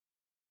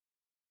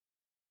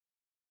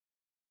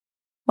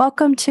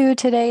Welcome to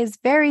today's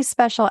very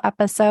special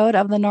episode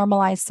of the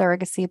Normalized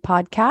Surrogacy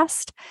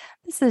podcast.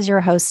 This is your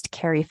host,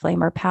 Carrie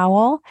Flamer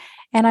Powell,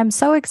 and I'm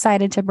so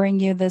excited to bring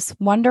you this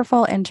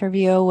wonderful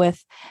interview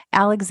with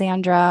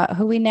Alexandra,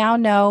 who we now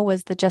know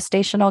was the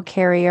gestational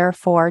carrier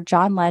for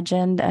John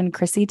Legend and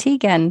Chrissy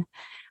Teigen.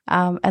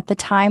 At the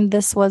time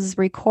this was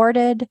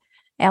recorded,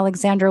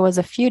 Alexandra was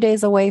a few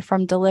days away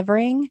from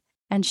delivering,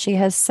 and she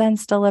has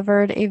since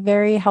delivered a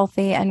very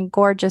healthy and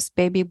gorgeous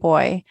baby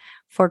boy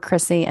for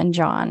Chrissy and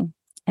John.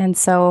 And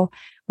so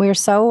we're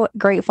so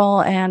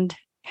grateful and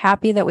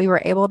happy that we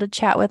were able to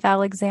chat with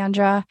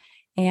Alexandra.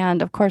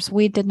 And of course,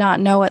 we did not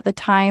know at the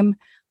time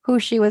who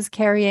she was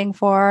carrying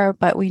for,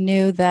 but we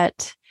knew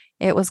that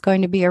it was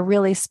going to be a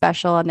really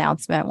special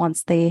announcement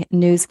once the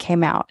news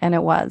came out, and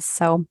it was.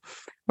 So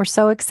we're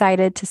so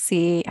excited to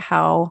see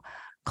how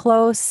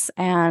close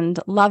and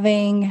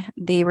loving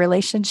the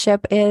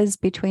relationship is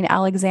between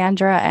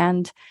Alexandra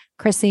and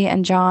Chrissy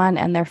and John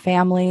and their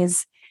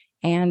families.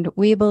 And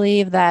we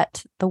believe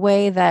that the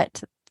way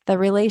that the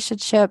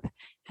relationship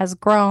has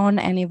grown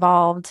and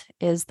evolved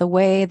is the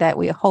way that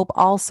we hope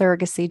all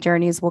surrogacy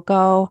journeys will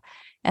go,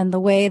 and the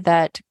way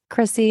that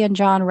Chrissy and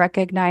John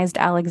recognized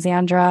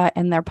Alexandra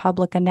in their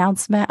public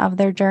announcement of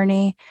their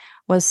journey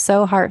was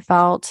so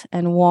heartfelt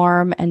and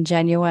warm and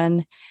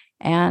genuine.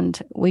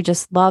 And we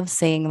just love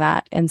seeing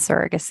that in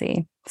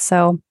surrogacy.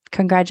 So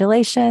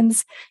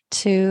congratulations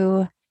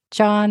to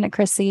John,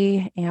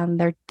 Chrissy, and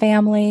their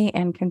family,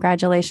 and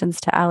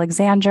congratulations to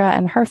Alexandra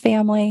and her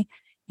family.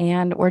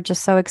 And we're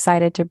just so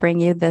excited to bring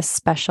you this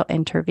special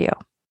interview.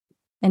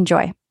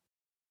 Enjoy.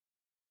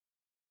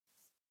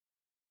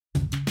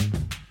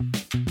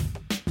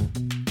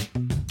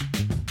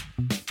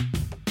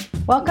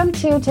 Welcome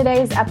to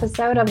today's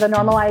episode of the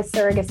Normalized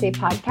Surrogacy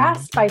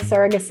podcast by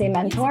Surrogacy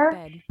Mentor.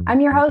 I'm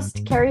your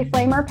host, Carrie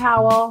Flamer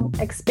Powell,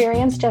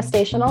 experienced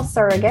gestational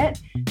surrogate,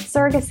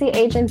 surrogacy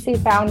agency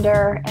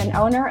founder, and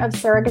owner of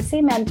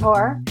Surrogacy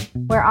Mentor,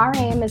 where our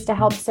aim is to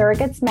help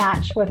surrogates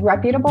match with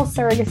reputable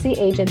surrogacy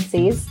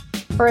agencies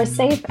for a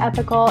safe,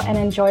 ethical, and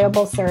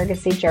enjoyable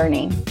surrogacy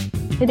journey.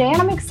 Today,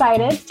 I'm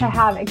excited to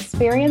have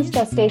experienced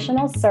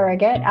gestational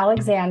surrogate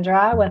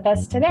Alexandra with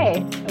us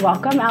today.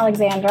 Welcome,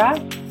 Alexandra.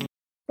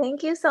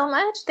 Thank you so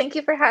much. Thank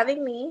you for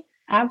having me.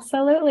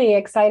 Absolutely.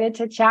 Excited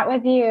to chat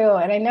with you.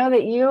 And I know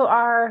that you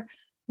are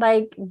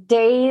like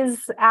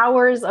days,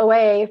 hours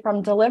away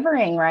from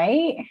delivering,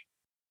 right?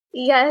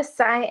 Yes,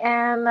 I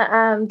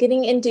am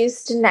getting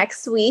induced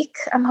next week.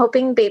 I'm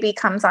hoping baby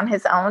comes on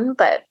his own,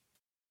 but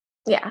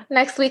yeah,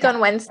 next week on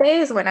Wednesday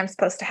is when I'm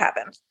supposed to have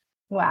him.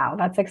 Wow,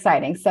 that's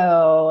exciting.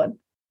 So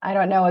I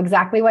don't know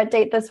exactly what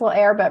date this will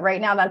air, but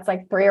right now that's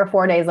like 3 or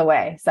 4 days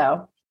away.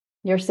 So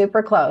you're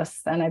super close,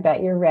 and I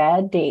bet you're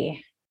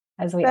ready,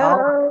 as we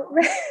all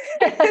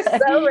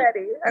so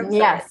ready.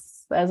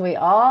 Yes, as we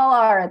all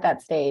are at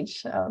that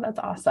stage. Oh, that's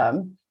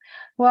awesome.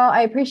 Well,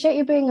 I appreciate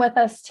you being with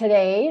us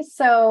today.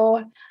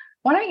 So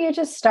why don't you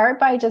just start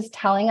by just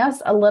telling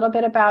us a little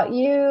bit about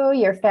you,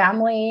 your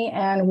family,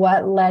 and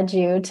what led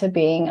you to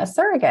being a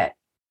surrogate?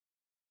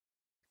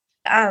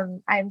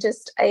 I'm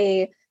just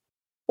a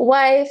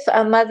wife,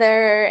 a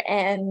mother,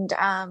 and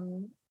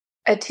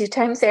a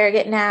 2-time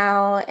surrogate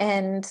now.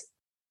 And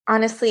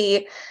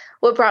honestly,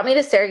 what brought me to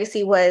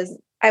surrogacy was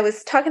I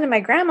was talking to my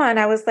grandma, and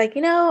I was like,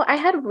 I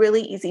had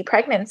really easy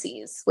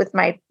pregnancies with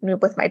my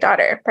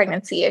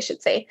pregnancy, I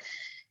should say.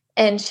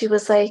 And she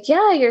was like,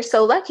 yeah, you're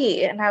so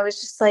lucky. And I was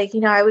just like,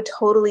 I would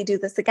totally do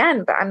this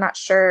again, but I'm not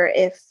sure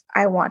if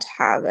I want to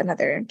have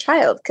another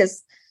child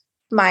because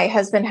my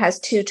husband has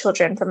 2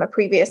 children from a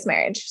previous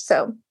marriage.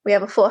 So we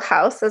have a full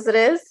house as it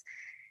is.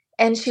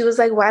 And she was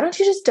like, why don't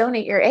you just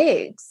donate your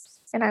eggs?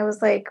 And I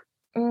was like,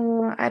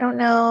 I don't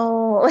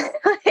know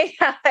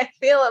how I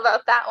feel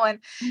about that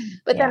one.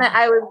 But then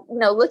I was,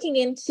 looking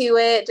into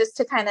it just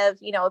to kind of,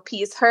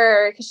 appease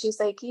her, because she was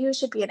like, you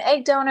should be an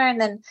egg donor.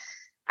 And then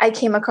I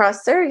came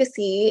across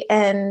surrogacy,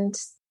 and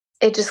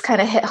it just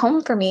kind of hit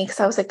home for me, because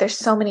I was like, there's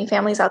so many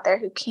families out there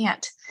who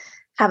can't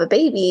have a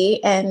baby.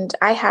 And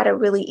I had a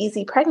really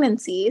easy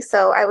pregnancy,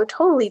 so I would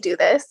totally do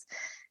this.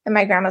 And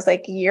my grandma's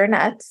like, you're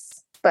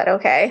nuts, but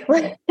okay. It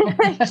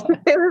was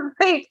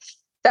like,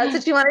 that's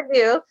what you want to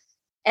do.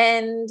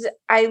 And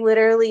I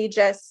literally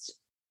just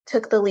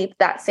took the leap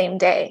that same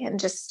day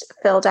and just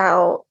filled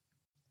out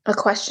a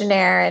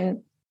questionnaire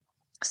and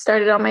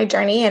started on my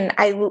journey. And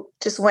I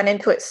just went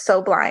into it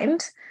so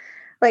blind.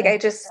 Like I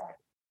just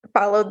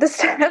followed the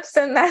steps,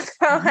 and that's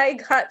how I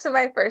got to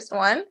my first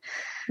one.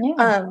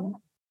 Yeah.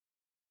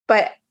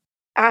 But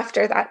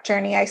after that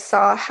journey, I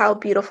saw how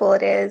beautiful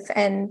it is.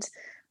 And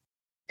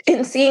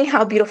in seeing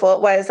how beautiful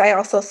it was, I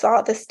also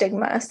saw the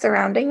stigma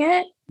surrounding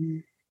it.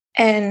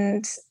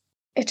 And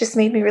it just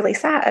made me really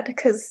sad,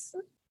 because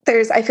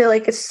I feel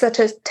like it's such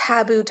a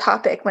taboo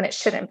topic when it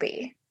shouldn't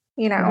be,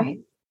 Right.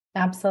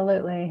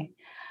 Absolutely.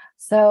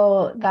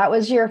 So that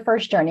was your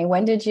first journey.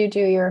 When did you do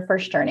your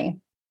first journey?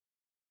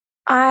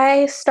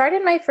 I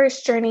started my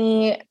first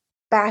journey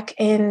back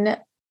in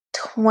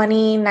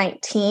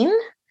 2019.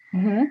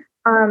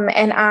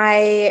 And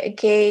I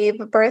gave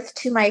birth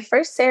to my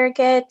first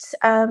surrogate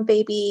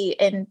baby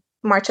in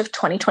March of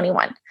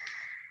 2021.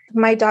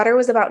 My daughter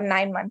was about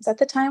 9 months at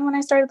the time when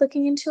I started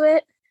looking into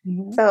it.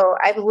 Mhm. So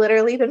I've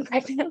literally been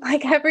pregnant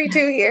like every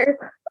 2 years.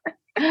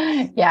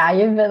 Yeah,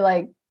 you've been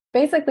like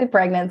basically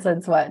pregnant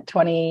since what,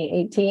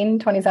 2018,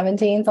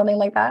 2017, something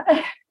like that?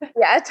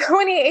 Yeah,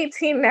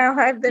 2018 now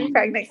I've been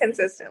pregnant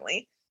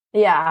consistently.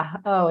 Yeah.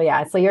 Oh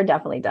yeah. So you're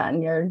definitely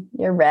done.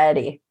 You're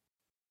ready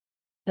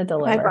to My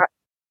deliver. body,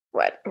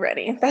 what,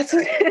 ready? That's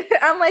what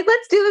I'm like,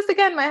 let's do this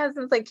again. My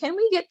husband's like, can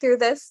we get through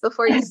this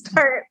before you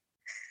start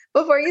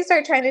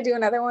trying to do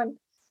another one?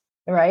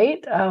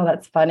 Right? Oh,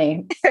 that's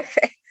funny.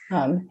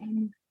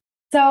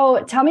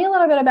 So tell me a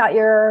little bit about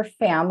your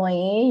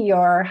family,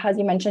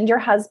 you mentioned your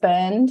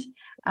husband.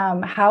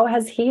 How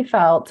has he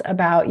felt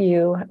about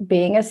you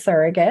being a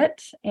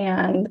surrogate?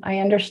 And I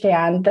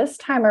understand this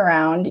time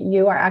around,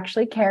 you are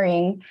actually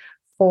caring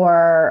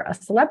for a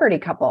celebrity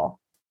couple.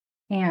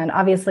 And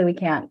obviously, we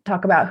can't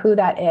talk about who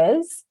that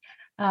is.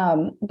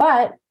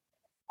 But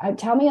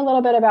tell me a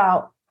little bit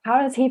about how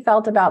has he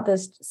felt about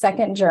this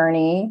second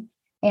journey,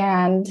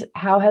 and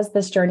how has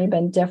this journey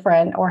been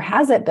different, or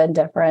has it been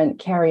different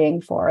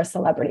carrying for a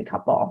celebrity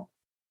couple?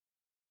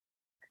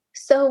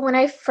 So when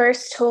I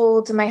first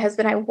told my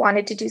husband I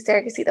wanted to do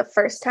surrogacy the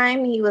first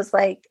time, he was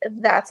like,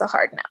 that's a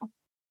hard no.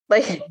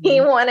 Like he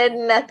Mhm. wanted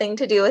nothing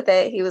to do with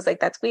it. He was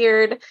like, that's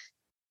weird.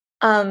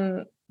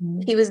 Um,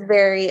 Mhm. he was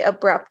very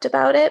abrupt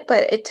about it,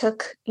 but it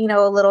took,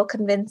 a little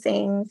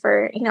convincing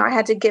I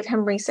had to give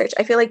him research.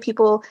 I feel like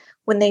people,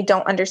 when they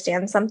don't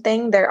understand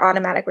something, their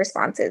automatic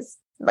response is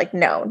like,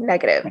 no,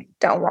 negative, Right.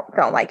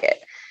 don't like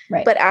it.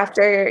 Right. But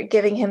after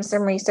giving him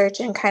some research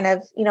and kind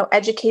of,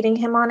 educating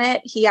him on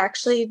it, he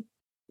actually,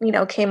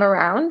 came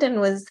around and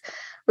was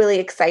really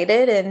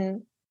excited.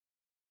 And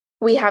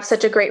we have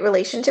such a great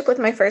relationship with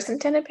my first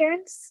intended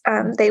parents.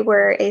 They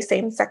were a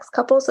same-sex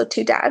couple, so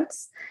two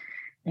dads.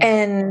 Yeah.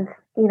 And,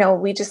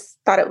 we just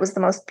thought it was the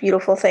most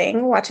beautiful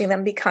thing watching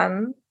them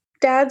become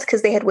dads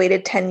because they had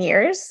waited 10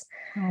 years.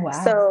 Oh, wow.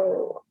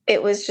 So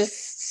it was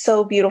just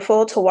so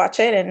beautiful to watch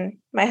it. And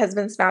my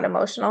husband's not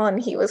emotional and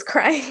he was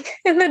crying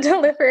in the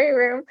delivery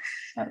room.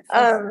 That's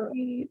so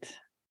sweet.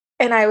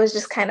 And I was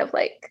just kind of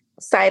like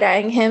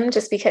side-eyeing him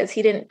just because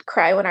he didn't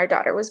cry when our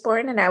daughter was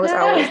born. And I was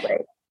always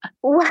like,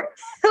 what?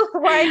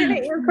 Why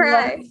didn't you What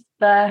cry?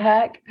 the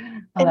heck? Oh,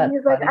 And that's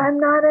he's like, funny. I'm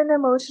not an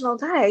emotional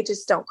guy. I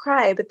just don't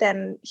cry. But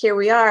then here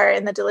we are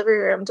in the delivery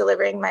room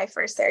delivering my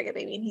first surrogate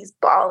baby, and he's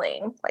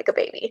bawling like a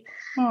baby.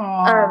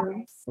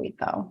 Oh, sweet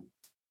though.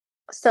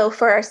 So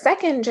for our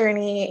second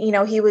journey,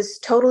 he was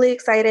totally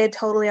excited,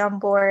 totally on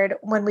board.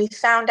 When we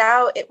found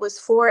out it was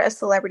for a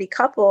celebrity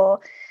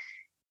couple,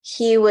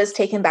 he was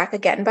taken back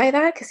again by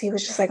that because he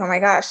was just like, oh my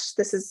gosh,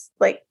 this is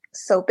like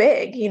so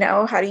big.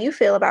 How do you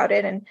feel about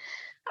it? And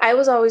I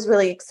was always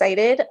really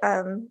excited.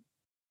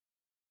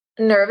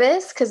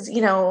 Nervous because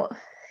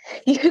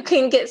you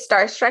can get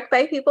starstruck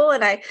by people,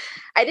 and I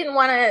didn't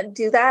want to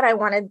do that. I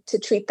wanted to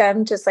treat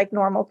them just like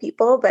normal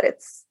people, but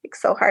it's like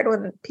so hard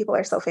when people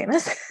are so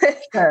famous.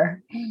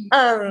 Sure.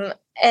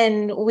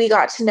 And we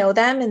got to know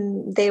them,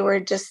 and they were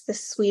just the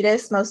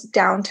sweetest, most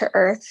down to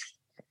earth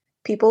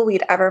people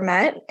we'd ever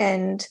met,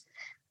 and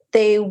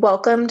they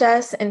welcomed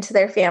us into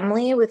their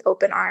family with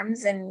open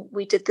arms, and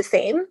we did the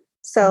same.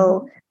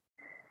 So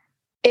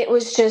it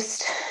was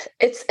just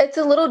it's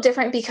a little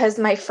different because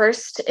my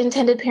first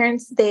intended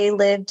parents, they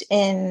lived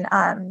in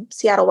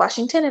Seattle,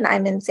 Washington, and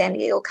I'm in San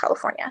Diego,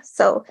 California.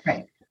 So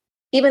Right.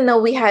 even though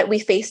we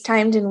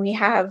FaceTimed and we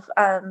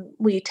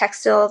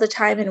texted all the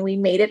time and we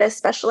made it as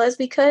special as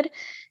we could,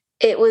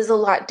 it was a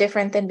lot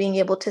different than being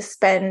able to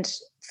spend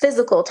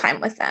physical time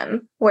with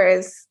them.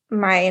 Whereas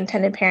my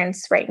intended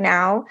parents right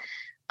now,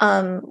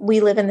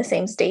 we live in the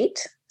same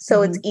state,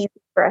 so it's easy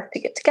for us to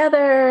get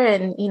together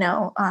and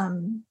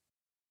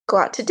go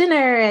out to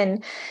dinner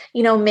and,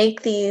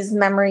 make these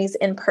memories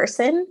in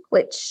person,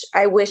 which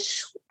I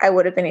wish I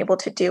would have been able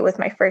to do with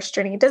my first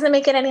journey. It doesn't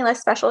make it any less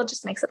special. It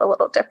just makes it a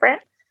little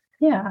different.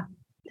 Yeah,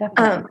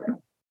 definitely.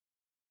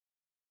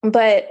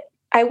 But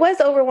I was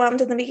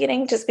overwhelmed in the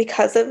beginning just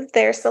because of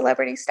their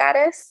celebrity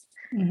status.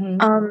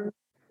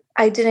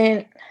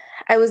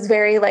 I was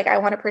very like, I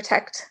want to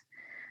protect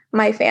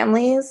my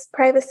family's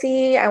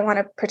privacy. I want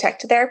to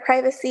protect their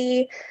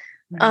privacy.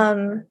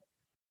 Right.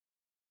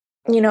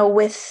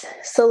 With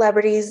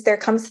celebrities, there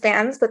comes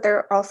fans, but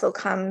there also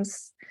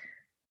comes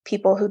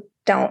people who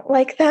don't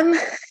like them.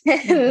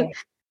 And,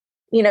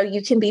 Right.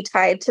 you can be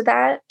tied to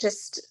that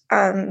just,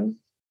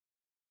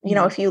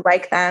 if you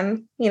like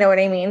them, you know what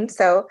I mean?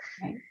 So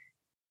Right.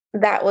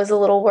 that was a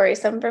little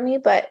worrisome for me,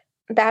 but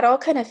that all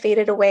kind of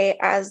faded away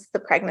as the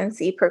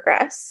pregnancy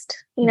progressed.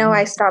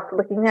 I stopped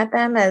looking at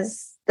them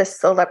as the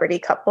celebrity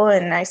couple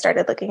and I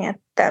started looking at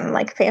them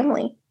like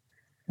family.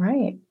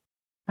 Right.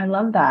 I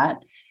love that.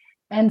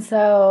 And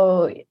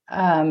so,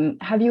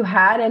 have you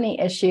had any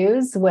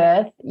issues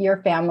with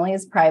your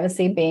family's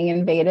privacy being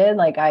invaded?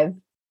 Like I've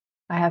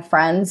I have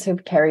friends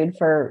who've carried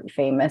for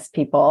famous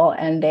people,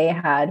 and they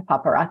had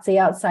paparazzi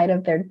outside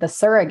of the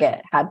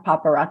surrogate had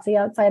paparazzi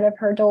outside of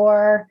her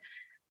door.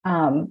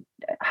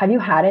 Have you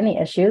had any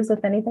issues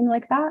with anything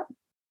like that?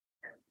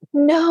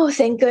 No,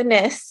 thank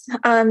goodness.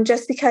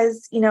 Just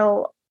because,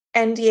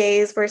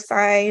 NDAs were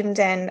signed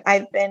and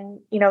I've been,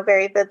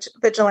 very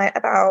vigilant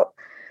about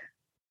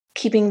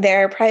keeping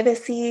their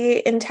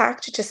privacy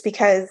intact just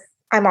because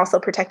I'm also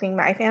protecting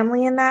my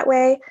family in that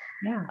way.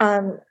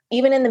 Yeah.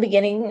 Even in the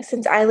beginning,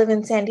 since I live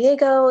in San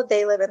Diego,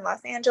 they live in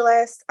Los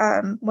Angeles.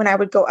 When I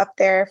would go up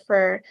there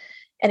for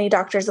any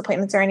doctor's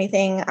appointments or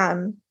anything,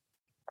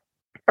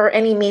 or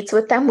any meets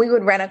with them, we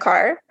would rent a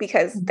car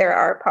because there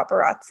are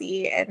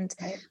paparazzi and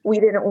we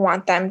didn't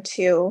want them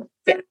to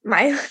get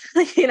my,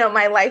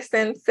 my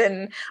license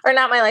or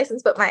not my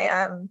license, but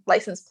my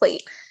license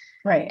plate.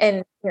 Right.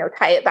 And,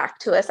 tie it back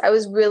to us. I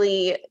was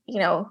really,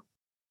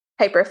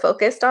 hyper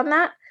focused on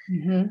that.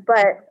 Mm-hmm.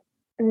 But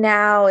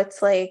now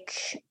it's like,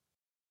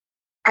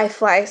 I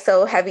fly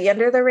so heavy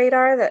under the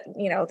radar that,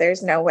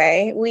 there's no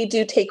way. We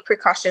do take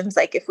precautions.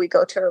 Like if we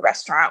go to a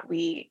restaurant,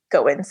 we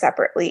go in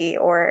separately,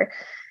 or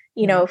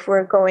if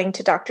we're going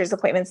to doctor's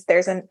appointments,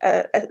 there's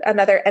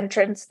another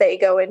entrance they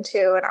go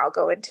into and I'll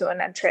go into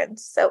an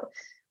entrance. So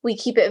we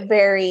keep it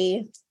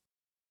very,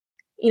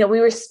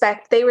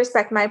 they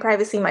respect my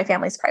privacy, my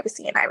family's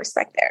privacy, and I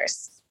respect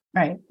theirs.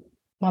 Right.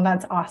 Well,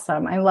 that's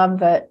awesome. I love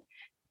that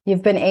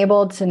you've been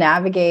able to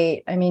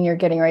navigate. I mean, you're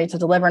getting ready to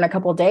deliver in a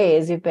couple of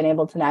days. You've been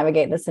able to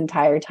navigate this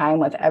entire time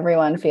with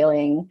everyone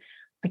feeling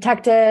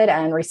protected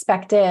and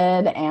respected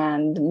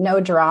and no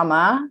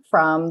drama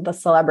from the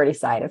celebrity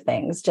side of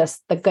things,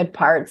 just the good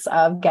parts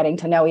of getting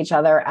to know each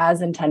other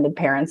as intended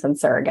parents and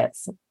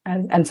surrogates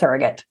and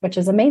surrogate, which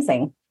is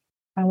amazing.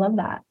 I love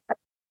that.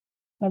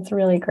 That's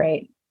really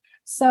great.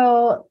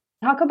 So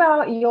talk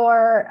about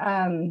your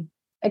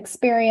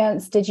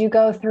experience. Did you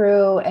go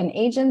through an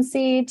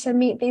agency to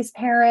meet these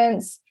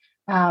parents?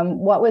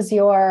 What was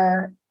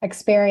your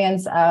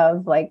experience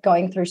of like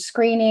going through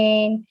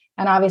screening?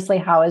 And obviously,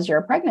 how has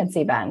your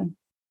pregnancy been?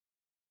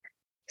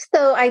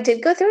 So I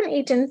did go through an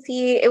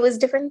agency. It was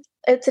different.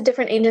 It's a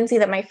different agency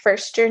than my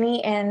first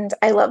journey, and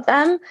I love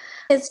them.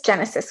 It's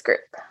Genesis Group.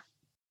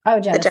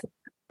 Oh, Genesis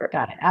Group.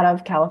 Got it. Out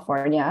of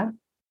California.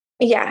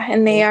 Yeah,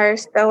 and they are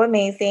so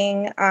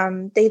amazing.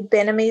 They've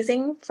been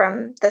amazing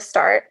from the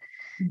start.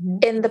 Mm-hmm.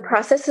 And the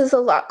process is a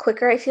lot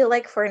quicker, I feel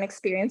like, for an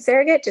experienced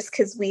surrogate, just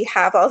because we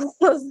have all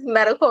those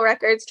medical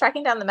records.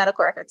 Tracking down the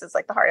medical records is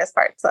like the hardest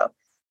part. So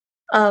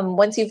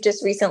once you've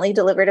just recently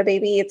delivered a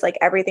baby, it's like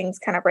everything's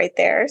kind of right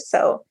there.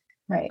 So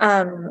right.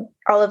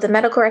 All of the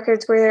medical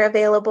records were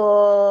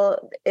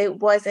available. There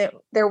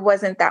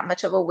wasn't that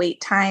much of a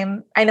wait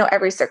time. I know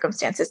every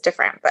circumstance is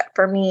different, but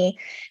for me,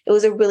 it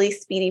was a really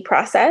speedy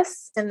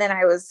process. And then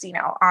I was,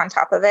 on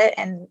top of it.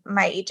 And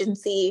my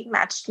agency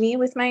matched me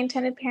with my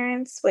intended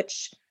parents,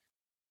 which,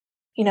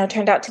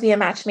 turned out to be a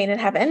match made in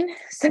heaven.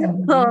 So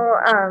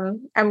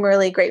I'm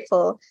really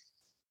grateful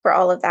for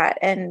all of that.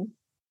 And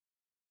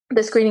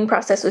the screening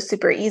process was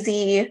super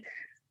easy.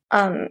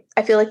 I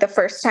feel like the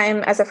first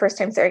time as a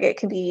first-time surrogate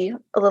can be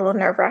a little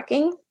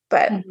nerve-wracking,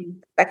 but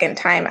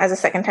as a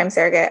second-time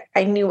surrogate,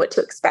 I knew what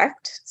to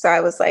expect. So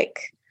I was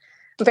like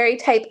very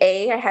type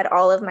A. I had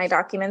all of my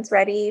documents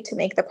ready to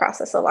make the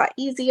process a lot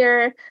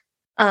easier.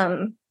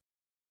 And,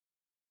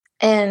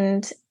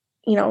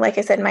 like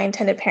I said, my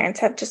intended parents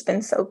have just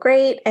been so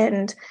great.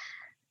 And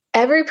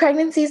every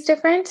pregnancy is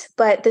different,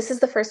 but this is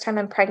the first time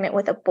I'm pregnant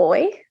with a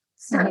boy.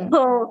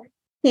 So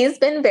he's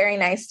been very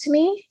nice to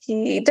me.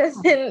 He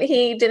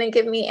didn't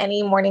give me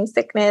any morning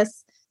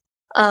sickness.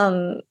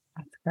 That's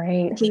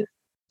great. He's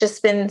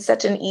just been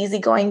such an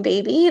easygoing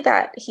baby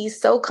that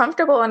he's so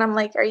comfortable. And I'm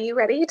like, are you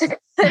ready to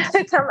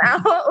come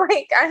out?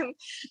 Like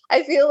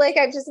I feel like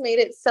I've just made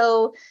it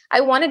so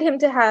I wanted him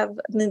to have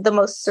the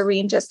most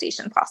serene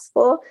gestation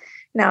possible.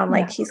 Now I'm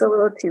like, he's a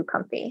little too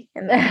comfy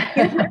and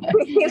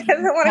he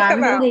doesn't want to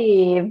come out.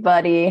 Leave,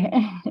 buddy.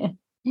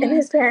 And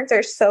his parents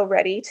are so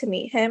ready to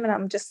meet him. And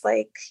I'm just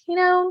like,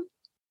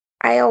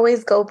 I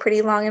always go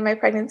pretty long in my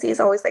pregnancies,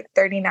 always like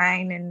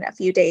 39 in a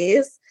few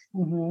days.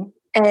 Mm-hmm.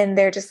 And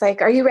they're just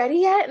like, are you ready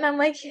yet? And I'm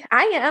like,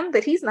 I am,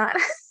 but he's not.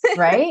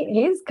 Right?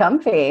 He's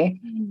comfy.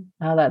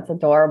 Oh, that's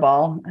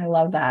adorable. I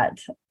love that.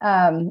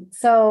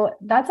 So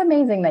that's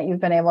amazing that you've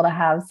been able to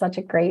have such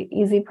a great,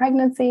 easy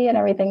pregnancy and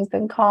everything's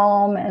been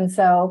calm. And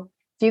so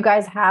do you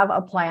guys have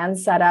a plan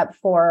set up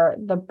for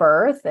the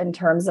birth in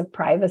terms of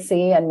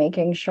privacy and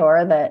making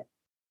sure that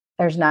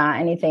there's not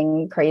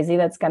anything crazy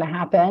that's going to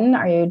happen?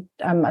 Are you,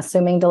 I'm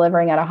assuming,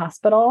 delivering at a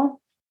hospital?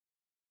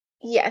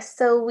 Yes.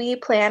 So we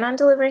plan on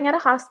delivering at a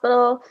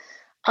hospital.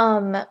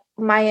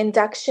 My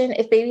induction,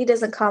 if baby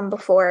doesn't come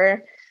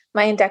before,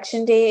 my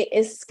induction date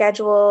is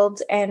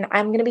scheduled and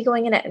I'm going to be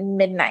going in at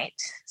midnight.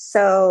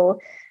 So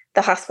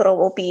the hospital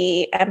will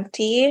be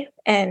empty.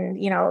 And,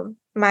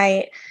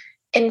 my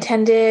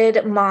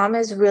intended mom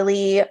is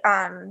really,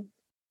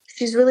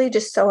 she's really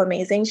just so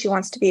amazing. She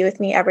wants to be with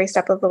me every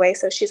step of the way.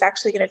 So she's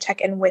actually going to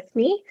check in with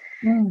me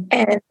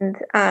and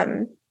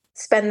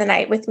spend the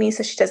night with me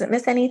so she doesn't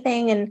miss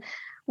anything. And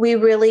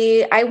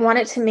I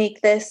wanted to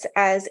make this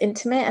as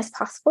intimate as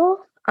possible.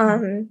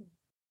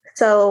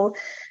 So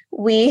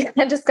we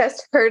had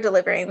discussed her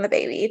delivering the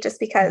baby just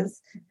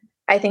because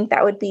I think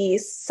that would be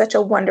such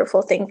a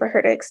wonderful thing for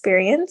her to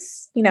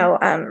experience,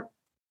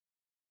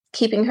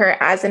 keeping her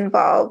as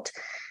involved.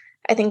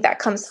 I think that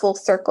comes full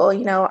circle.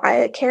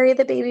 I carry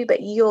the baby,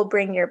 but you'll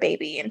bring your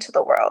baby into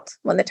the world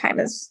when the time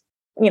is,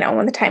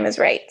 when the time is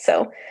right.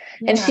 So,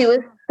 and she was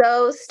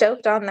so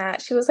stoked on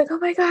that. She was like, oh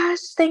my gosh,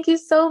 thank you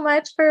so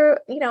much for,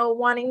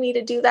 wanting me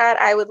to do that.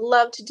 I would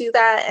love to do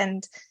that.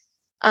 And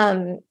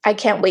I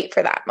can't wait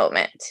for that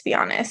moment, to be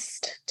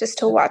honest, just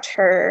to watch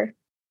her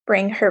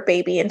bring her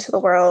baby into the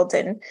world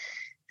and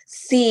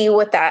see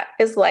what that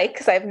is like.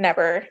 Cause I've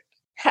never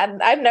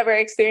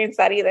experienced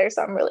that either.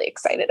 So I'm really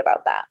excited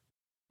about that.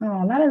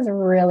 Oh, that is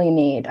really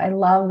neat. I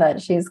love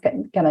that she's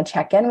going to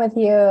check in with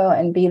you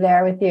and be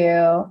there with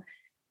you.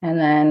 And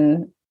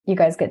then you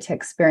guys get to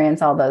experience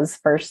all those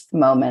first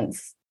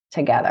moments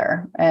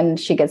together. And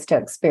she gets to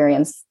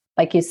experience,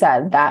 like you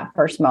said, that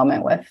first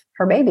moment with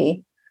her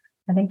baby.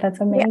 I think that's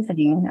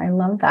amazing. Yeah. I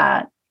love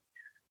that.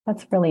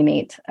 That's really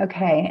neat.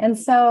 Okay. And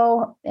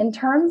so in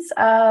terms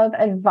of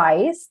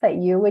advice that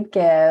you would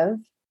give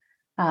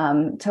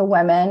to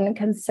women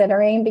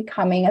considering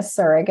becoming a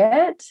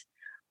surrogate,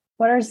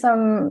 what are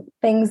some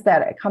things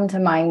that come to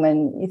mind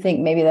when you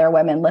think maybe there are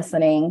women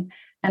listening?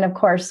 And of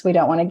course, we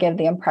don't want to give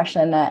the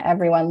impression that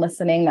everyone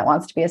listening that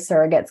wants to be a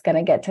surrogate is going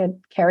to get to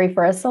carry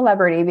for a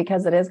celebrity,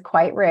 because it is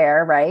quite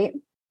rare, right?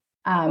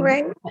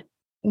 Right.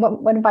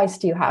 What advice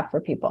do you have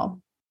for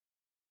people?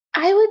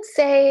 I would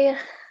say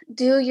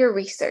do your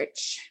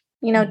research,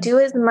 do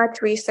as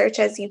much research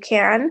as you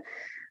can.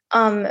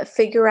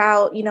 Figure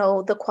out,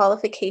 the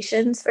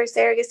qualifications for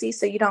surrogacy.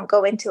 So you don't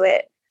go into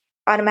it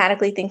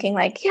automatically thinking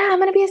like, yeah, I'm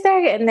going to be a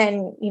surrogate. And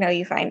then,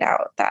 you find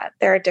out that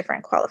there are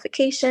different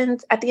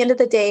qualifications. At the end of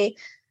the day,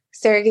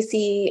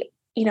 surrogacy,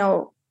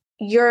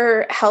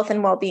 your health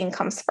and well-being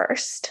comes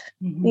first.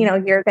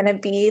 You're going to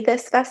be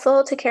this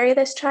vessel to carry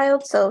this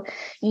child. So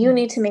you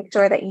need to make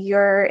sure that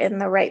you're in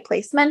the right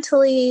place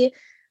mentally,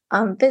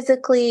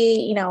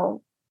 physically.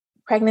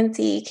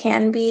 Pregnancy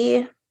can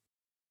be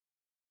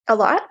a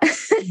lot.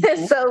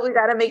 So we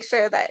got to make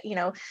sure that,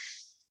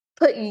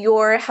 put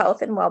your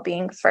health and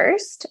well-being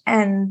first.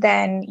 And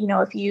then,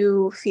 if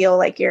you feel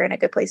like you're in a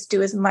good place,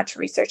 do as much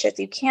research as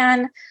you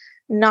can.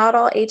 Not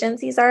all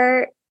agencies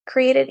are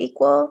created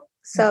equal.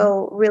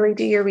 So really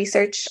do your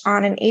research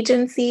on an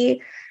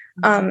agency.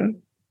 I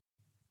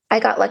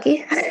got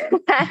lucky.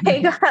 I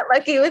got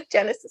lucky with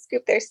Genesis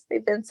Group.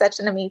 They've been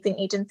such an amazing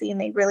agency, and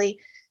they really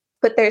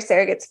put their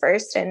surrogates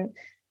first. And,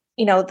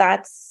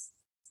 that's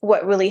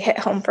what really hit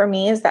home for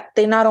me, is that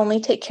they not only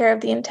take care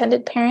of the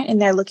intended parent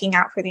and they're looking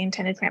out for the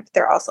intended parent, but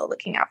they're also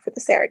looking out for the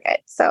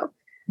surrogate. So,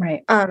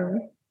 right.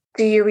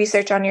 Do your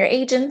research on your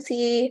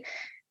agency,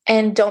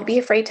 and don't be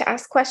afraid to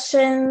ask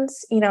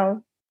questions.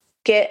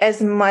 Get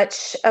as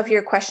much of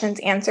your questions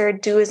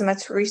answered, do as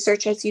much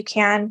research as you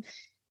can,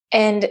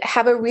 and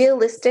have a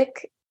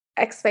realistic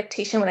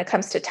expectation when it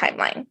comes to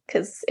timeline,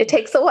 because it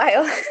takes a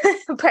while.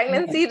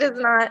 Pregnancy does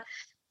not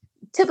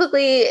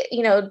typically,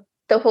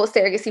 the whole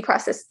surrogacy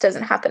process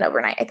doesn't happen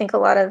overnight. I think a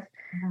lot of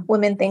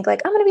women think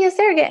like, I'm going to be a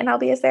surrogate and I'll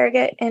be a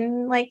surrogate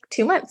in like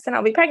 2 months and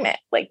I'll be pregnant.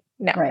 Like,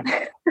 no,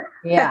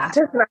 Yeah, it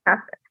does not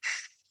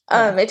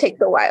happen. It takes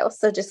a while.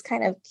 So just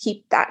kind of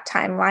keep that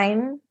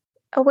timeline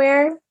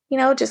aware,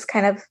 just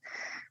kind of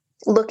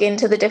look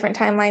into the different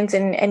timelines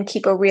and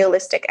keep a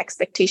realistic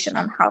expectation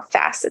on how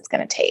fast it's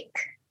going to take.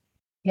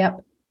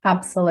 Yep.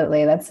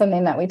 Absolutely. That's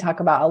something that we talk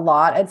about a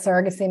lot at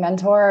Surrogacy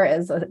Mentor,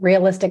 is a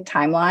realistic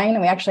timeline.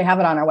 And we actually have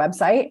it on our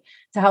website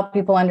to help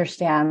people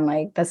understand,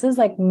 like, this is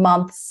like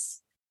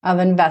months of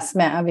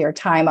investment of your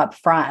time up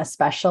front,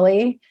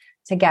 especially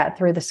to get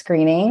through the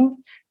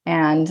screening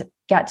and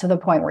get to the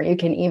point where you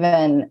can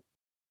even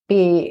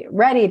be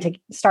ready to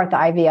start the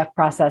IVF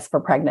process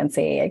for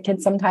pregnancy. It can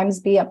sometimes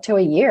be up to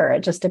a year.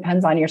 It just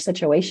depends on your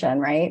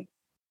situation, right?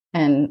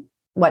 And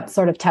what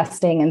sort of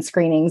testing and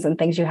screenings and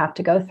things you have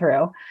to go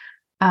through.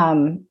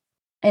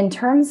 In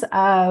terms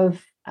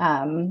of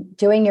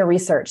doing your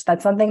research,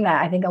 that's something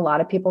that I think a lot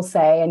of people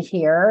say and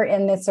hear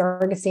in the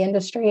surrogacy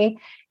industry.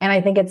 And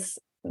I think it's,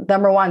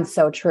 number one,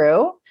 so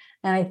true.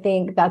 And I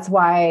think that's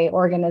why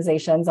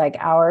organizations like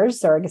ours,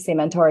 Surrogacy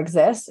Mentor,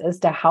 exists, is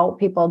to help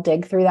people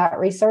dig through that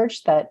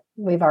research that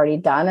we've already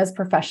done as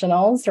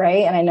professionals,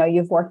 right? And I know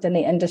you've worked in the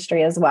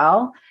industry as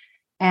well.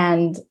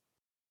 And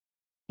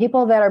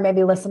people that are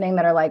maybe listening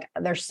that are like,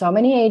 there's so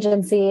many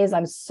agencies,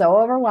 I'm so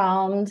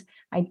overwhelmed.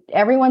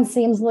 Everyone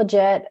seems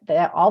legit.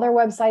 All their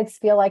websites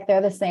feel like they're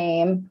the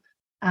same.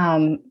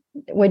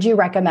 Would you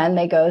recommend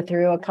they go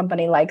through a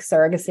company like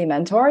Surrogacy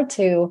Mentor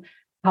to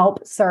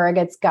help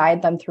surrogates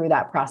guide them through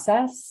that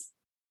process?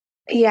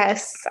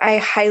 Yes, I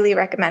highly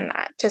recommend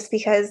that, just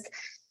because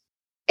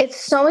it's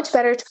so much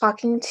better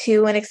talking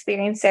to an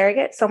experienced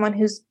surrogate, someone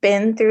who's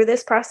been through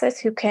this process,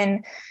 who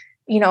can,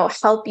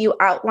 help you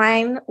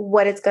outline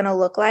what it's going to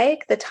look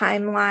like, the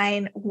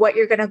timeline, what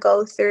you're going to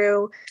go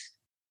through.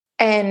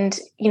 and,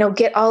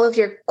 get all of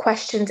your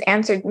questions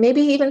answered,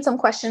 maybe even some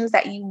questions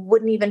that you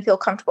wouldn't even feel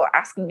comfortable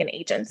asking an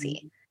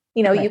agency.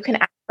 Right. You can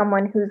ask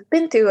someone who's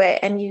been through it,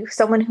 and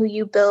someone who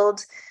you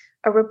build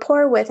a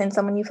rapport with, and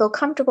someone you feel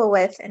comfortable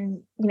with.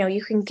 And,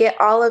 you can get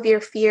all of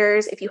your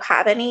fears. If you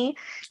have any,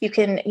 you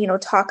can,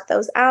 talk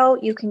those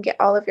out. You can get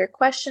all of your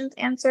questions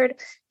answered.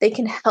 They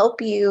can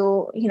help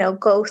you,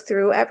 go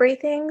through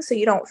everything so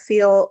you don't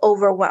feel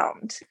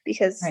overwhelmed,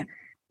 because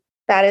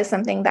that is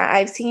something that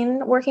I've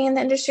seen working in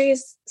the industry.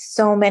 Is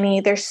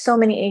there's so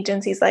many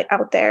agencies like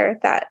out there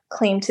that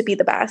claim to be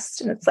the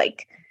best. And it's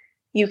like,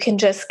 you can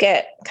just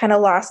get kind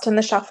of lost in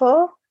the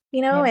shuffle,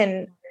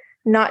 and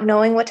not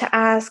knowing what to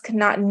ask,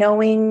 not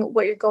knowing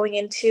what you're going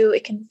into.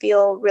 It can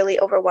feel really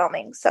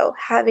overwhelming. So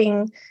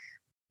having,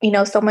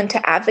 someone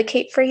to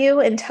advocate for you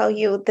and tell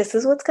you, this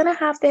is what's going to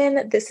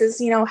happen. This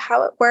is,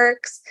 how it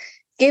works.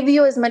 Give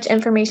you as much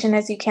information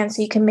as you can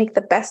so you can make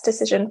the best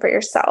decision for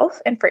yourself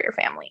and for your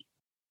family.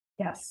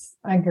 Yes,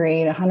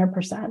 agreed,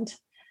 100%.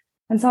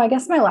 And so I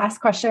guess my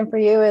last question for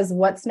you is,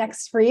 what's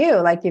next for you?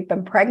 Like, you've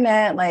been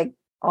pregnant, like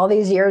all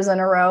these years in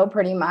a row,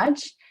 pretty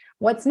much.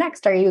 What's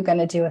next? Are you going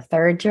to do a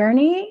third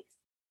journey?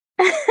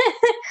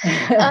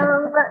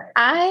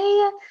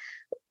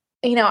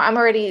 I'm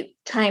already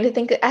trying to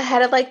think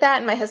ahead of like that.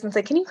 And my husband's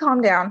like, can you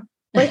calm down?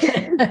 Like,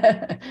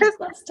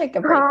 let's take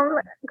a break.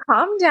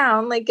 Calm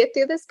down, like get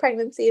through this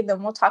pregnancy and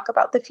then we'll talk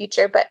about the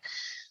future. But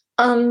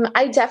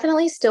I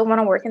definitely still want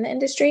to work in the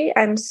industry.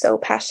 I'm so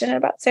passionate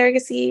about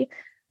surrogacy.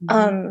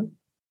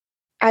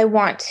 I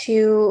want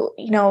to,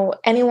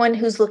 anyone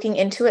who's looking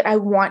into it, I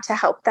want to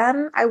help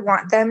them. I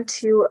want them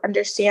to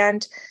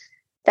understand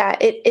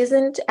that it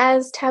isn't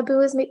as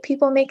taboo as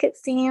people make it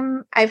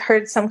seem. I've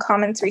heard some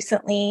comments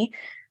recently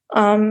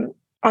on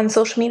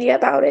social media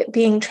about it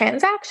being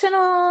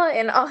transactional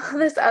and all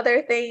this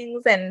other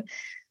things. And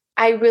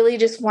I really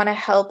just want to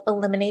help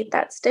eliminate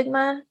that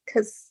stigma,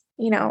 because,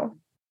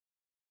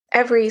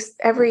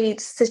 every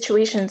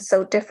situation is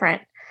so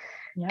different.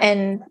 Yeah.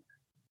 And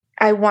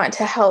I want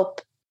to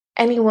help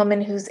any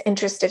woman who's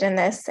interested in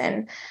this.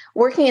 And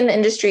working in the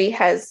industry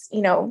has,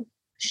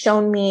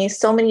 shown me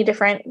so many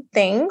different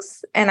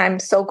things. And I'm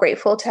so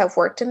grateful to have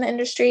worked in the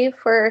industry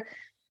for,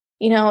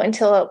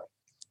 until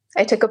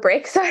I took a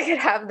break so I could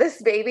have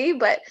this baby.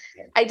 But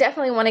I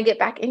definitely want to get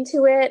back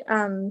into it.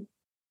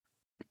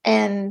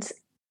 And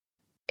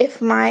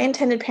if my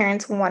intended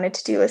parents wanted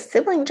to do a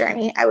sibling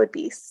journey, I would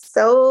be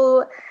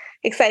so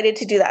excited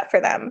to do that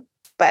for them.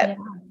 But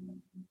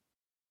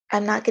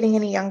I'm not getting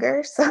any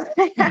younger, so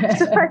I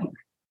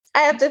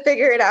have to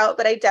figure it out.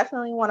 But I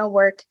definitely want to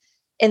work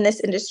in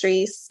this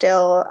industry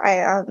still.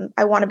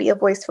 I want to be a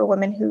voice for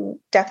women who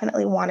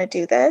definitely want to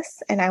do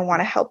this, and I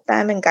want to help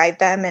them and guide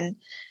them. And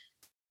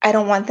I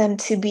don't want them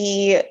to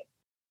be,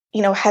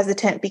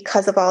 hesitant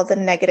because of all the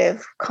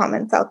negative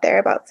comments out there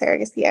about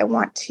surrogacy. I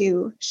want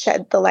to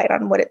shed the light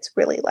on what it's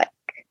really like.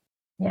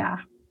 Yeah.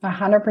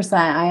 100%.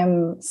 I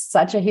am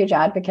such a huge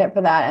advocate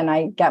for that. And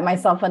I get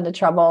myself into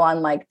trouble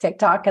on like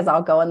TikTok because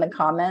I'll go in the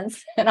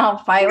comments and I'll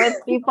fight with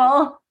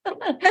people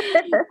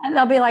and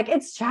they'll be like,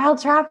 it's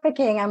child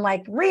trafficking. I'm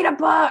like, read a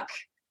book.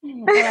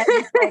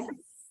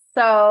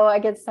 So I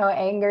get so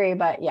angry,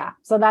 but yeah.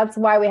 So that's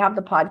why we have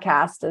the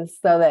podcast, is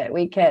so that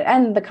we can,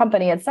 and the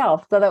company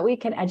itself, so that we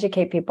can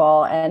educate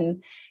people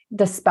and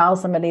dispel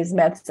some of these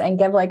myths and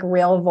give like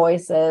real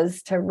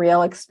voices to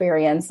real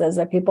experiences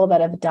of people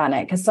that have done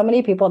it. Because so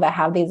many people that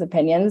have these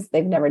opinions,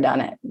 they've never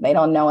done it. They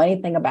don't know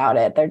anything about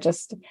it. They're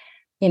just,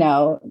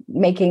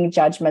 making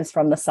judgments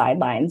from the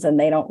sidelines, and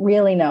they don't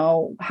really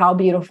know how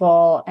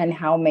beautiful and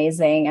how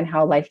amazing and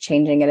how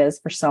life-changing it is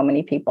for so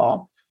many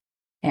people.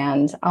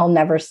 And I'll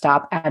never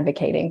stop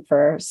advocating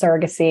for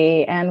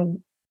surrogacy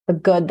and the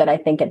good that I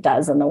think it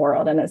does in the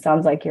world. And it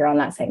sounds like you're on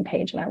that same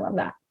page, and I love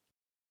that.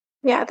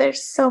 Yeah,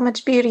 there's so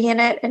much beauty in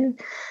it. And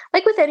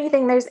like with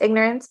anything, there's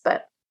ignorance,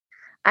 but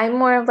I'm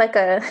more of like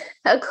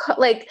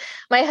like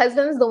my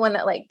husband's the one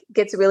that like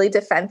gets really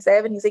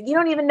defensive, and he's like, you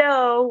don't even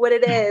know what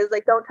it is.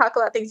 Like, don't talk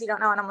about things you don't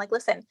know. And I'm like,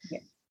 listen,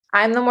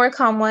 I'm the more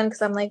calm one,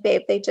 because I'm like,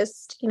 babe, they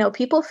just,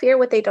 people fear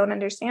what they don't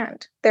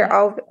understand. They're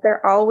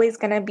always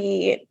going to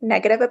be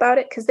negative about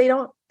it because they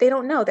don't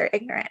know, they're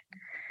ignorant.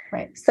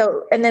 Right.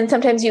 So, and then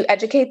sometimes you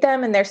educate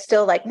them and they're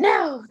still like,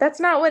 no, that's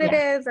not what it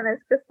is. And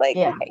it's just like,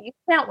 okay, you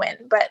can't win.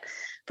 But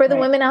for the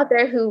women out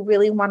there who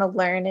really want to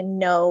learn and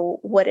know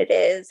what it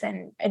is,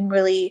 and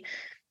really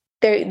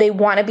they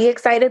want to be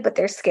excited, but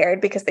they're scared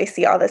because they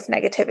see all this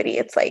negativity.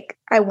 It's like,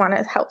 I want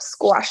to help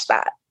squash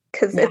that,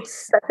 because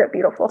it's such a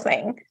beautiful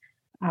thing.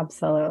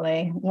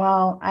 Absolutely.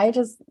 Well, I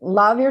just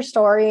love your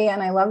story,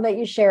 and I love that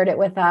you shared it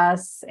with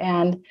us.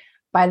 And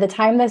by the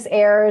time this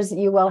airs,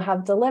 you will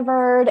have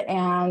delivered,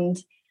 and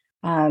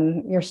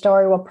your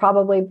story will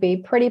probably be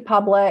pretty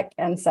public.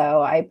 And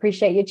so I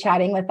appreciate you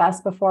chatting with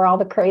us before all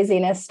the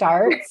craziness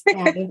starts.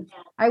 And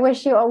I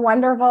wish you a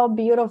wonderful,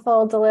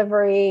 beautiful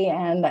delivery,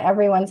 and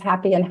everyone's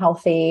happy and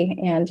healthy.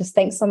 And just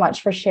thanks so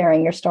much for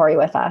sharing your story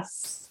with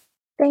us.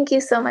 Thank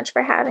you so much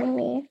for having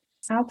me.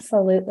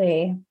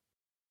 Absolutely.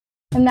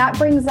 And that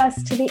brings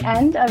us to the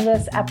end of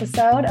this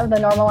episode of the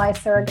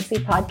Normalized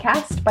Surrogacy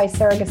podcast by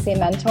Surrogacy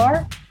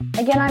Mentor.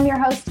 Again, I'm your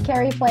host,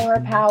 Carrie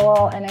Flamer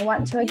Powell, and I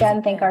want to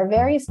again thank our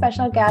very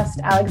special guest,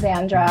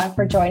 Alexandra,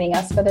 for joining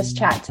us for this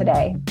chat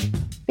today.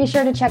 Be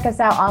sure to check us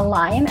out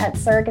online at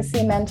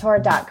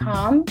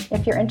surrogacymentor.com.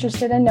 If you're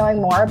interested in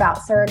knowing more about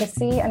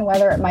surrogacy and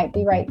whether it might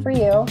be right for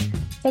you,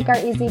 take our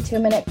easy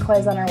 2-minute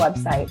quiz on our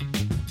website.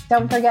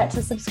 Don't forget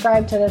to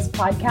subscribe to this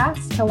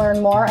podcast to learn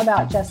more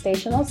about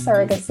gestational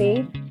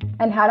surrogacy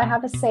and how to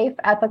have a safe,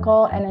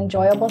 ethical, and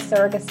enjoyable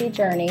surrogacy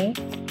journey.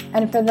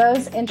 And for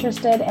those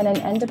interested in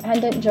an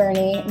independent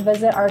journey,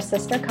 visit our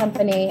sister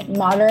company,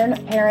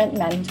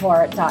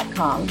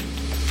 modernparentmentor.com.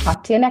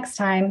 Talk to you next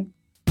time.